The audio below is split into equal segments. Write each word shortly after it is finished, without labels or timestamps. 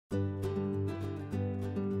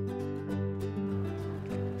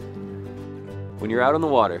When you're out on the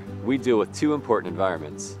water, we deal with two important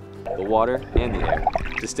environments, the water and the air.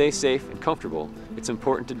 To stay safe and comfortable, it's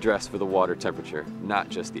important to dress for the water temperature, not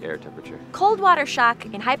just the air temperature. Cold water shock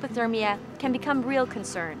and hypothermia can become real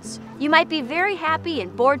concerns. You might be very happy in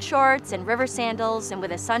board shorts and river sandals and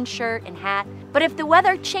with a sun shirt and hat, but if the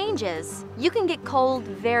weather changes, you can get cold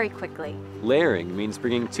very quickly. Layering means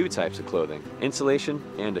bringing two types of clothing, insulation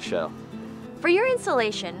and a shell. For your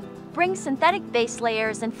insulation, bring synthetic base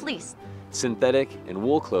layers and fleece. Synthetic and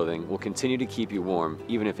wool clothing will continue to keep you warm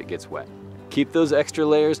even if it gets wet. Keep those extra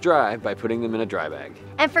layers dry by putting them in a dry bag.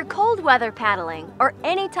 And for cold weather paddling, or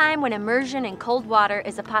any time when immersion in cold water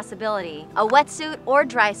is a possibility, a wetsuit or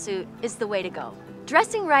dry suit is the way to go.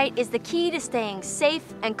 Dressing right is the key to staying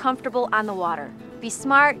safe and comfortable on the water. Be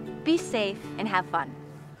smart, be safe, and have fun.